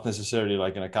 not necessarily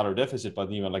like in a calorie deficit,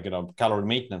 but even like in a calorie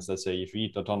maintenance. Let's say if you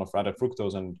eat a ton of added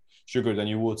fructose and sugar, then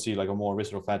you would see like a more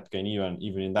visceral fat gain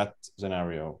even in that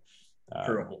scenario.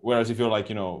 True. Whereas if you're like,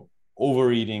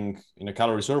 overeating in a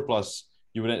calorie surplus,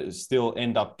 you would still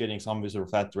end up getting some visceral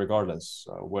fat regardless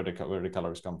where the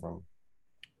calories come from.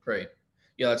 Right.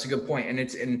 Yeah, that's a good point.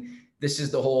 And this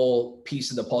is the whole piece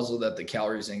of the puzzle that the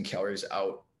calories in, calories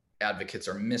out advocates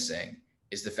are missing,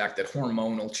 is the fact that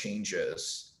hormonal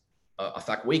changes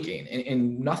affect weight gain.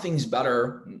 And nothing's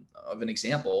better of an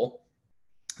example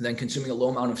than consuming a low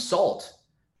amount of salt.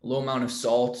 A low amount of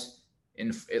salt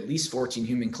in at least 14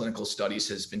 human clinical studies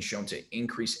has been shown to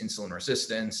increase insulin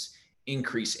resistance,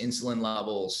 increase insulin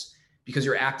levels, because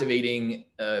you're activating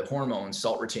hormones,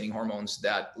 salt retaining hormones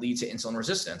that lead to insulin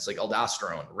resistance, like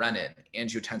aldosterone, renin,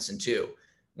 angiotensin 2.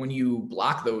 When you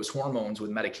block those hormones with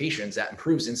medications, that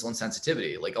improves insulin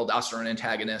sensitivity, like aldosterone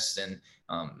antagonists and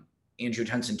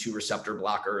angiotensin 2 receptor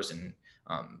blockers and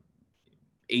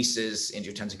ACEs,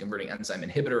 angiotensin converting enzyme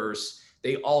inhibitors.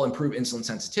 They all improve insulin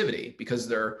sensitivity because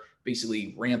they're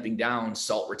basically ramping down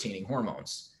salt retaining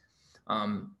hormones.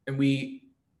 And we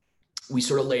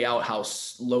sort of lay out how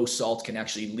low salt can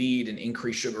actually lead and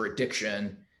increase sugar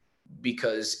addiction,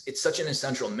 because it's such an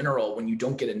essential mineral. When you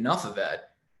don't get enough of it,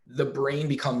 the brain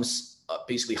becomes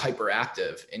basically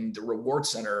hyperactive, and the reward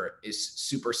center is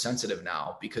super sensitive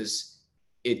now because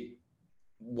it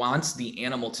wants the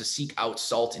animal to seek out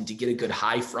salt and to get a good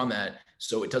high from it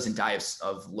so it doesn't die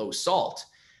of low salt.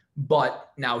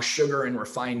 But now sugar and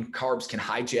refined carbs can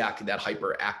hijack that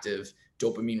hyperactive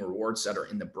dopamine reward center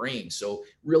in the brain. So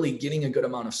really getting a good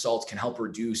amount of salt can help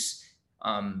reduce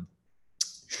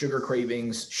sugar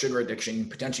cravings, sugar addiction,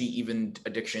 potentially even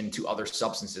addiction to other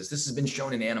substances. This has been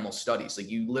shown in animal studies. Like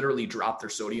you literally drop their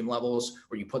sodium levels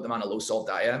or you put them on a low salt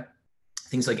diet,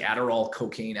 things like Adderall,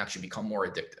 cocaine actually become more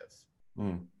addictive.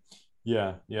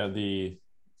 Yeah, the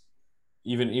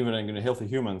even in healthy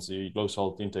humans, the low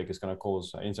salt intake is going to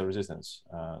cause insulin resistance.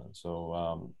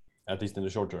 So at least in the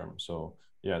short term. So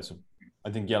yeah, so I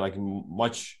think like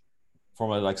much from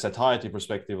a like satiety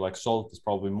perspective, like salt is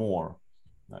probably more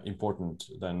important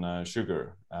than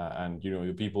sugar. And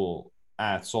people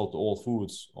add salt to all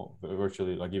foods,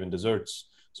 virtually, like even desserts.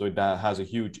 So that has a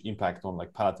huge impact on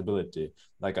like palatability.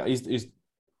 Like is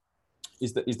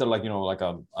there like like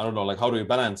I don't know, like how do you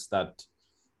balance that?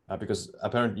 Because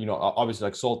apparently obviously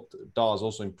like salt does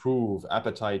also improve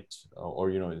appetite, or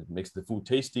it makes the food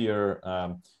tastier,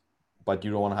 but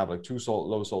you don't want to have like too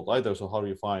low salt either. So how do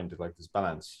you find like this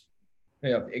balance?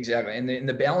 Yeah, exactly. And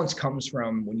the balance comes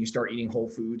from when you start eating whole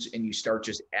foods and you start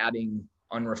just adding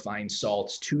unrefined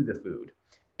salts to the food.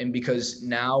 And because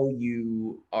now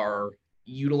you are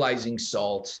utilizing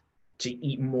salt to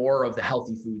eat more of the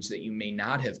healthy foods that you may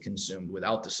not have consumed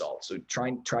without the salt. So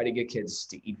try to get kids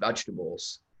to eat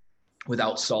vegetables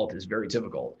without salt is very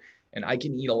difficult. And I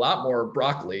can eat a lot more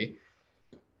broccoli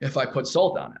if I put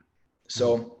salt on it.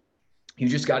 So you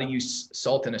just got to use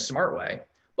salt in a smart way.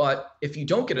 But if you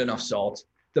don't get enough salt,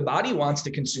 the body wants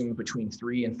to consume between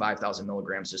 3 and 5,000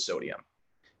 milligrams of sodium.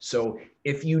 So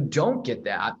if you don't get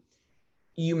that,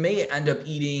 you may end up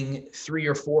eating 3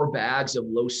 or 4 bags of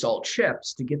low salt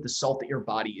chips to get the salt that your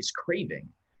body is craving.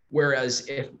 Whereas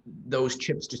if those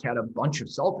chips just had a bunch of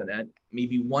salt in it,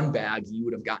 maybe 1 bag, you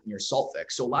would have gotten your salt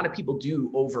fix. So a lot of people do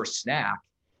over snack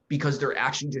because they're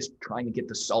actually just trying to get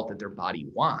the salt that their body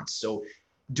wants. So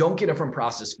don't get it from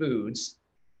processed foods,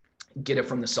 get it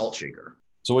from the salt shaker.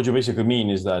 So what you basically mean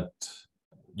is that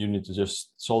you need to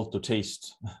just salt to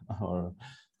taste, or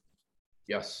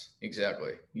yes,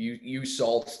 exactly. You use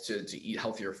salt to eat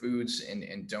healthier foods,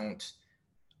 and don't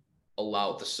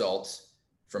allow the salt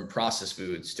from processed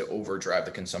foods to overdrive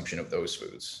the consumption of those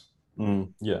foods.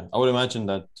 Yeah, I would imagine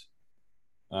that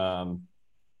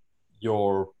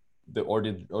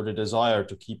the desire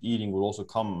to keep eating will also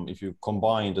come if you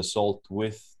combine the salt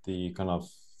with the kind of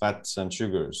fats and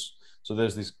sugars. So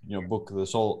there's this book, the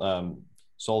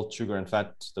salt, sugar, and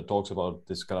fat, that talks about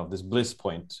this kind of this bliss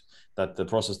point that the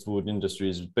processed food industry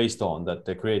is based on. That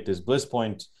they create this bliss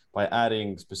point by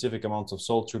adding specific amounts of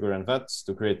salt, sugar, and fats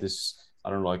to create this, I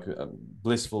don't know, like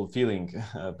blissful feeling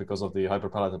because of the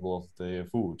hyperpalatable of the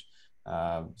food.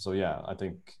 So yeah, I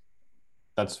think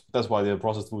that's why the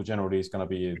processed food generally is going to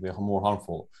be more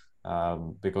harmful,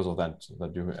 because of that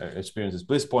you experience this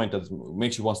bliss point that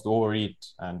makes you want to overeat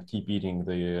and keep eating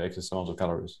the excess amounts of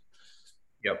calories.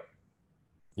 Yep.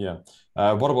 Yeah.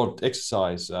 What about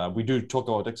exercise? We do talk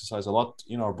about exercise a lot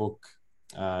in our book.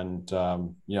 And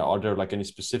are there like any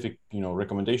specific,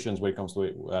 recommendations when it comes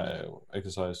to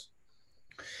exercise?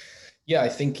 Yeah, I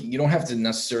think you don't have to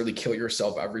necessarily kill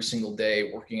yourself every single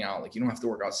day working out. Like you don't have to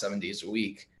work out 7 days a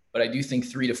week. But I do think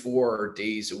 3 to 4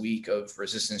 days a week of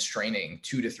resistance training,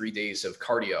 2 to 3 days of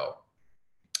cardio,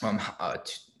 um, uh,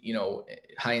 you know,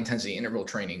 high intensity interval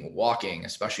training, walking,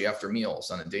 especially after meals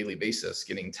on a daily basis,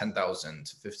 getting 10,000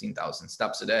 to 15,000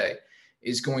 steps a day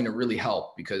is going to really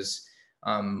help because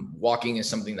walking is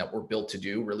something that we're built to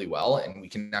do really well. And we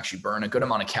can actually burn a good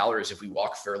amount of calories if we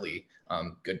walk fairly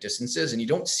good distances. And you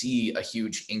don't see a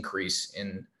huge increase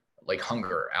in like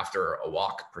hunger after a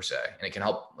walk per se. And it can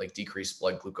help like decrease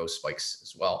blood glucose spikes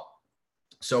as well.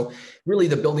 So really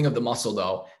the building of the muscle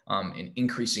though, and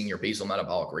increasing your basal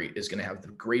metabolic rate is going to have the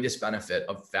greatest benefit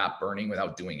of fat burning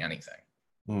without doing anything.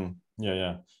 Yeah,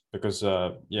 yeah. Because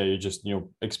you just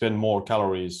expend more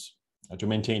calories to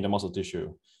maintain the muscle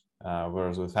tissue,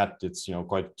 whereas with fat, it's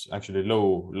quite actually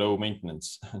low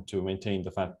maintenance to maintain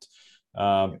the fat.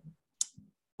 Um,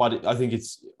 but I think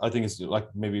it's like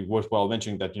maybe worthwhile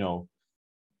mentioning that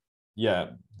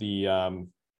the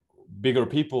bigger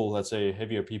people, let's say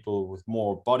heavier people with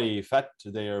more body fat,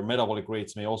 their metabolic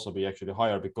rates may also be actually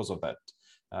higher because of that.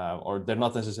 Or they're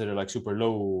not necessarily like super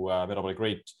low metabolic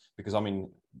rate, because I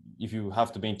mean, if you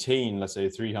have to maintain, let's say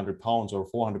 300 pounds or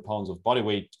 400 pounds of body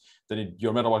weight, then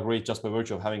your metabolic rate just by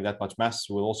virtue of having that much mass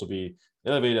will also be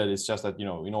elevated. It's just that,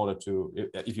 in order to,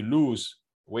 if you lose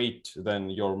weight, then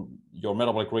your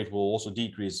metabolic rate will also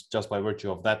decrease just by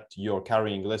virtue of that you're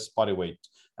carrying less body weight.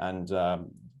 And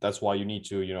that's why you need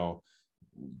to,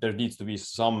 there needs to be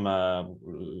some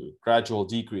gradual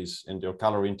decrease in your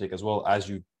calorie intake as well as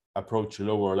you approach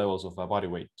lower levels of body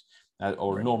weight,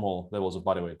 or Right. normal levels of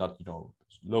body weight, not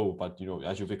low, but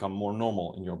as you become more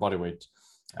normal in your body weight.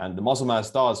 And the muscle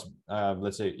mass does,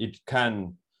 let's say, it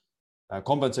can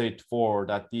compensate for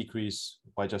that decrease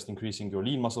by just increasing your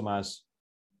lean muscle mass.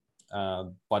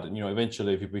 But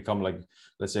eventually, if you become like,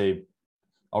 let's say,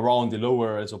 around the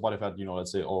lower as of body fat,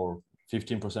 let's say, or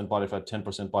 15% body fat,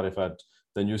 10% body fat,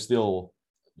 then you still,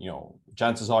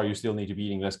 chances are you still need to be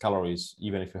eating less calories,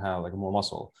 even if you have like more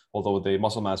muscle. Although the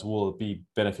muscle mass will be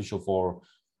beneficial for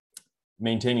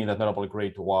maintaining that metabolic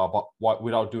rate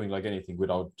without doing like anything,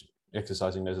 without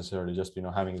exercising necessarily, just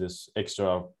having this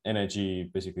extra energy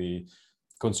basically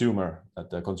consumer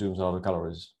that consumes a lot of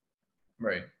calories.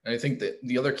 Right. And I think that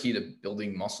the other key to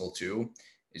building muscle too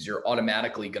is you're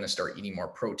automatically going to start eating more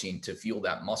protein to fuel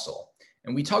that muscle.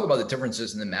 And we talk about the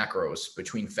differences in the macros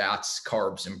between fats,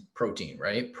 carbs, and protein,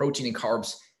 right? Protein and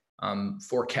carbs,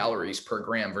 4 calories per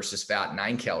gram versus fat,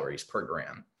 9 calories per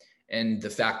gram. And the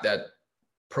fact that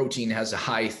protein has a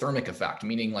high thermic effect,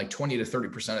 meaning like 20 to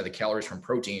 30% of the calories from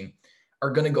protein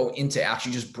are going to go into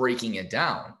actually just breaking it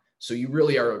down. So you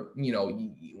really are,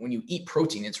 when you eat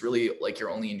protein, it's really like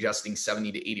you're only ingesting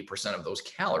 70 to 80% of those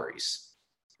calories,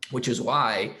 which is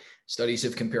why studies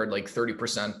have compared like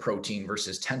 30% protein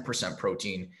versus 10%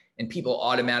 protein, and people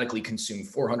automatically consume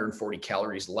 440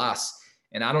 calories less.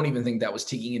 And I don't even think that was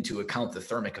taking into account the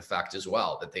thermic effect as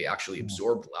well, that they actually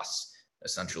absorbed less,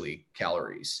 essentially,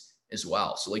 calories as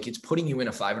well. So like it's putting you in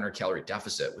a 500 calorie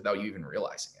deficit without you even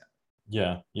realizing it.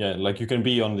 Yeah, like you can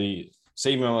be on the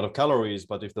same amount of calories,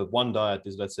 but if the one diet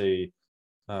is, let's say,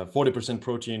 40%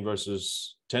 protein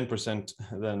versus 10%,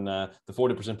 then the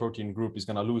 40% protein group is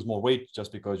going to lose more weight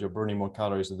just because you're burning more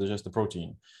calories than just the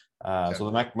protein. So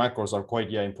the macros are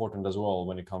quite important as well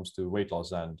when it comes to weight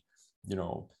loss. And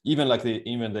even like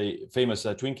the famous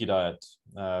Twinkie diet,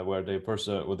 where the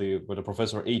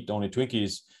professor ate only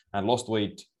Twinkies and lost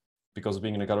weight because of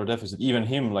being in a calorie deficit. Even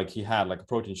him, like he had like a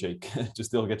protein shake to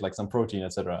still get like some protein,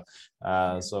 etc.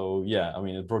 So yeah, I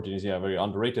mean, protein is very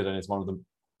underrated, and it's one of the,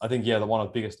 I think, one of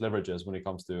the biggest leverages when it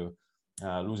comes to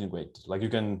losing weight. Like you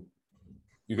can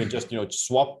just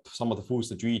swap some of the foods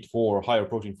that you eat for higher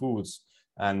protein foods,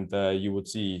 and you would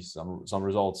see some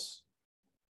results.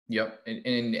 Yep.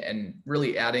 And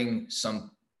really adding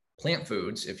some plant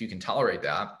foods, if you can tolerate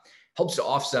that, helps to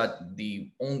offset the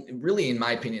only, really, in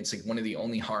my opinion, it's like one of the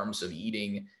only harms of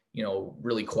eating,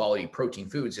 really quality protein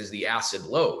foods is the acid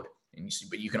load.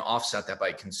 But you can offset that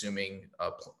by consuming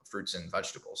fruits and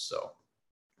vegetables. So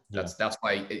Yeah. that's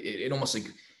why it almost like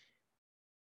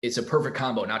it's a perfect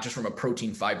combo, not just from a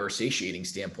protein fiber satiating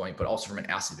standpoint, but also from an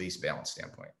acid base balance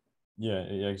standpoint. Yeah,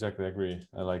 exactly. I agree.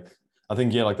 I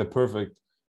think, like the perfect,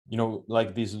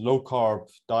 like these low carb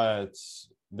diets,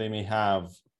 they may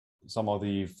have some of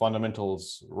the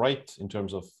fundamentals right in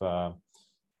terms of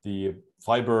the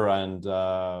fiber and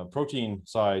protein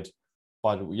side,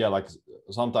 but yeah, like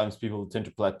sometimes people tend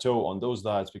to plateau on those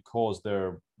diets because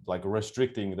they're like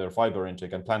restricting their fiber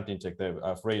intake and plant intake. They're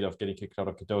afraid of getting kicked out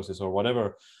of ketosis or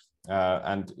whatever,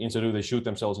 and instead they shoot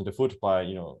themselves in the foot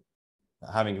by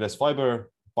having less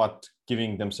fiber but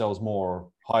giving themselves more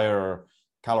higher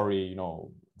calorie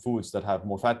foods that have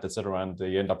more fat, etc., and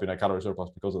they end up in a calorie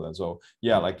surplus because of that. So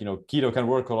yeah, like keto can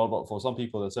work a lot for some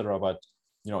people, etc., but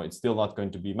it's still not going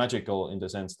to be magical in the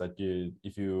sense that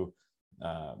if you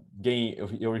gain,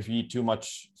 or if you eat too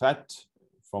much fat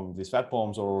from these fat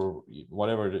bombs or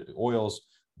whatever the oils,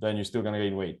 then you're still going to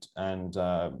gain weight. And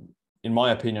in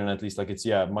my opinion, at least, like it's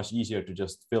much easier to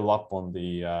just fill up on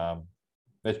the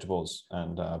vegetables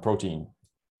and protein.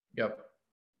 Yep.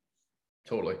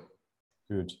 Totally.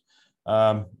 Good.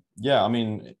 Yeah, I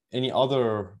mean, any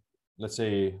other, let's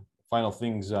say, final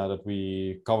things that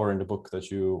we cover in the book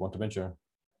that you want to mention?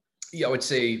 Yeah, I would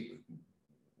say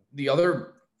the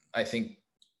other, I think,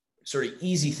 sort of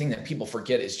easy thing that people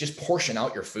forget is just portion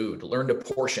out your food. Learn to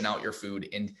portion out your food.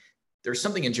 And there's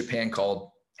something in Japan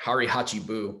called Hari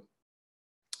Hachibu,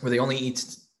 where they only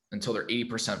eat until they're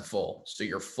 80% full. So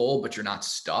you're full, but you're not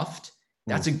stuffed.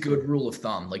 That's a good rule of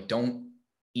thumb. Like, don't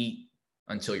eat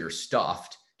until you're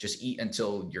stuffed. Just eat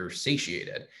until you're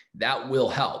satiated. That will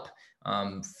help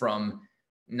from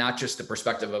not just the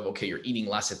perspective of, okay, you're eating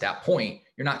less at that point.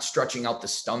 You're not stretching out the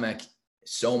stomach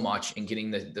so much and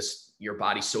getting your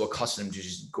body so accustomed to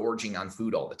just gorging on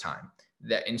food all the time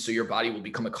and so your body will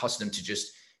become accustomed to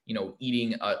just,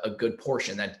 eating a good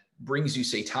portion that brings you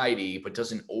satiety, but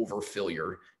doesn't overfill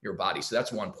your body. So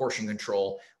that's one. Portion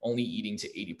control, only eating to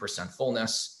 80%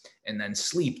 fullness. And then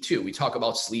sleep too. We talk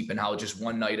about sleep and how just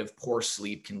one night of poor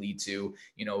sleep can lead to,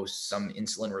 some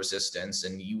insulin resistance,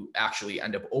 and you actually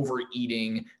end up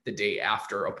overeating the day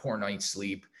after a poor night's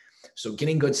sleep. So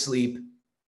getting good sleep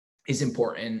is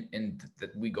important, and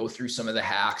that we go through some of the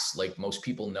hacks, like most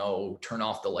people know: turn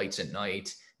off the lights at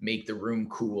night, make the room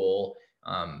cool.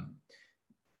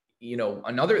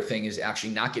 Another thing is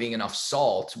actually not getting enough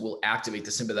salt will activate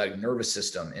the sympathetic nervous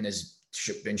system and has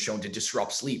been shown to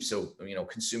disrupt sleep. So,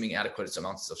 consuming adequate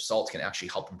amounts of salt can actually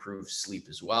help improve sleep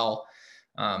as well.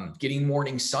 Getting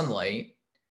morning sunlight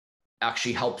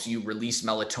actually helps you release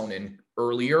melatonin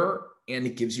earlier, and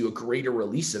it gives you a greater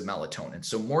release of melatonin.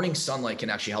 So morning sunlight can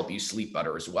actually help you sleep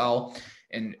better as well.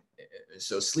 And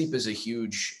so sleep is a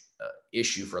huge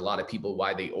issue for a lot of people,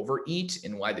 why they overeat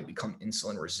and why they become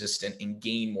insulin resistant and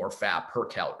gain more fat per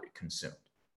calorie consumed.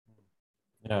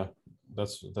 Yeah,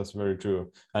 that's very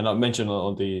true. And I mentioned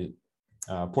on the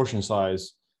portion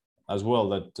size as well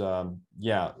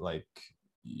that like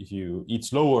if you eat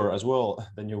slower as well,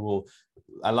 then you will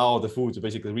allow the food to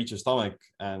basically reach your stomach,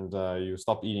 and you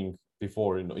stop eating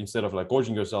before, instead of like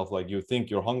gorging yourself, like you think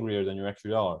you're hungrier than you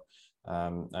actually are.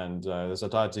 And the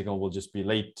satiety signal will just be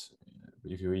late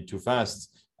if you eat too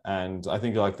fast. And I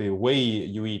think like the way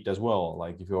you eat as well,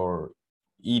 like if you're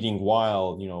eating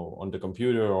while on the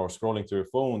computer or scrolling through your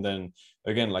phone, then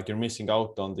again, like you're missing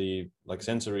out on the like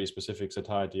sensory specific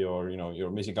satiety, or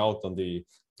you're missing out on the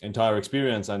entire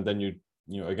experience, and then you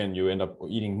end up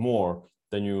eating more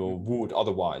than you would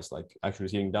otherwise, like actually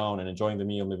sitting down and enjoying the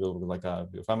meal, maybe with like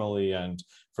your family and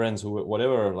friends, who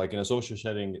whatever, like in a social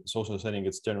setting,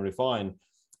 it's generally fine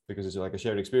because it's like a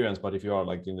shared experience. But if you are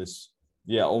like in this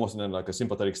almost in like a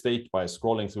sympathetic state by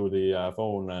scrolling through the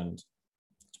phone and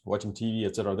watching TV,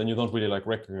 etc., then you don't really like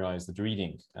recognize that you're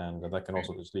eating, and that can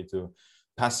also just lead to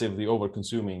passively over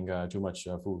consuming too much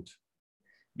food.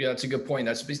 Yeah, that's a good point.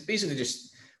 That's basically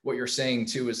just what you're saying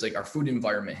too, is like our food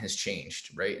environment has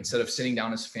changed, right? Instead of sitting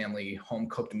down as a family, home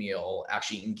cooked meal,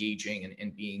 actually engaging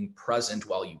and being present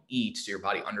while you eat, so your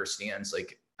body understands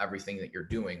like everything that you're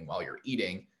doing while you're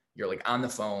eating. You're like on the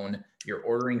phone, you're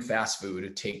ordering fast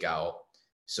food, takeout.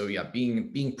 So yeah,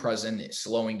 being present,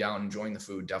 slowing down, enjoying the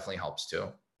food definitely helps too.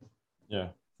 Yeah,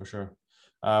 for sure.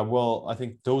 Well, I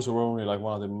think those are only like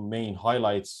one of the main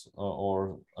highlights,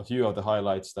 or a few of the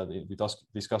highlights that we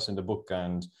discuss in the book,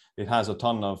 and it has a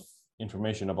ton of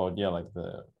information about like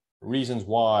the reasons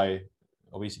why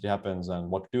obesity happens and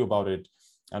what to do about it,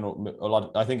 and a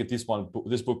lot. I think this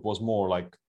book was more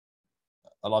like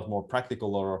a lot more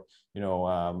practical, or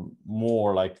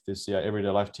more like this everyday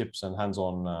life tips and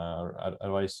hands-on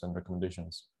advice and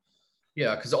recommendations.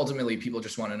 Yeah, because ultimately people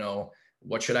just want to know,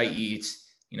 what should I eat?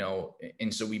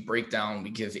 And so we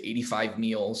give 85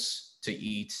 meals to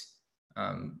eat.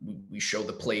 We show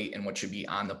the plate and what should be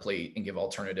on the plate, and give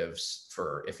alternatives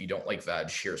for, if you don't like veg,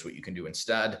 here's what you can do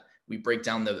instead. We break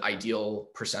down the ideal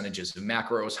percentages of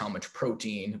macros, how much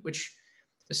protein, which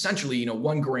essentially,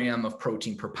 1 gram of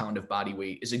protein per pound of body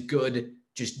weight is a good,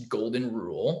 just golden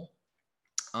rule.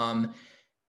 And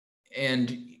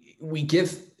we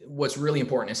give what's really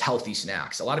important is healthy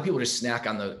snacks. A lot of people just snack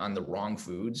on the wrong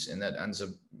foods, and that ends up,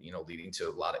 leading to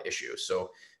a lot of issues.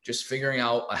 So just figuring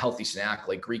out a healthy snack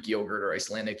like Greek yogurt or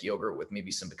Icelandic yogurt with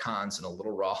maybe some pecans and a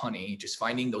little raw honey, just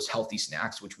finding those healthy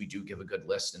snacks, which we do give a good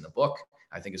list in the book,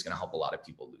 I think is going to help a lot of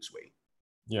people lose weight.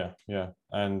 Yeah, yeah.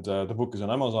 And the book is on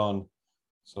Amazon.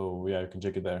 So yeah, you can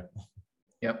check it there.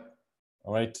 Yep.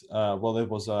 All right. Well, it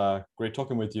was great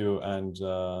talking with you, and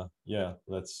yeah,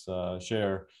 let's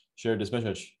share this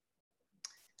message.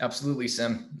 Absolutely,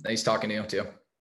 Sim. Nice talking to you too.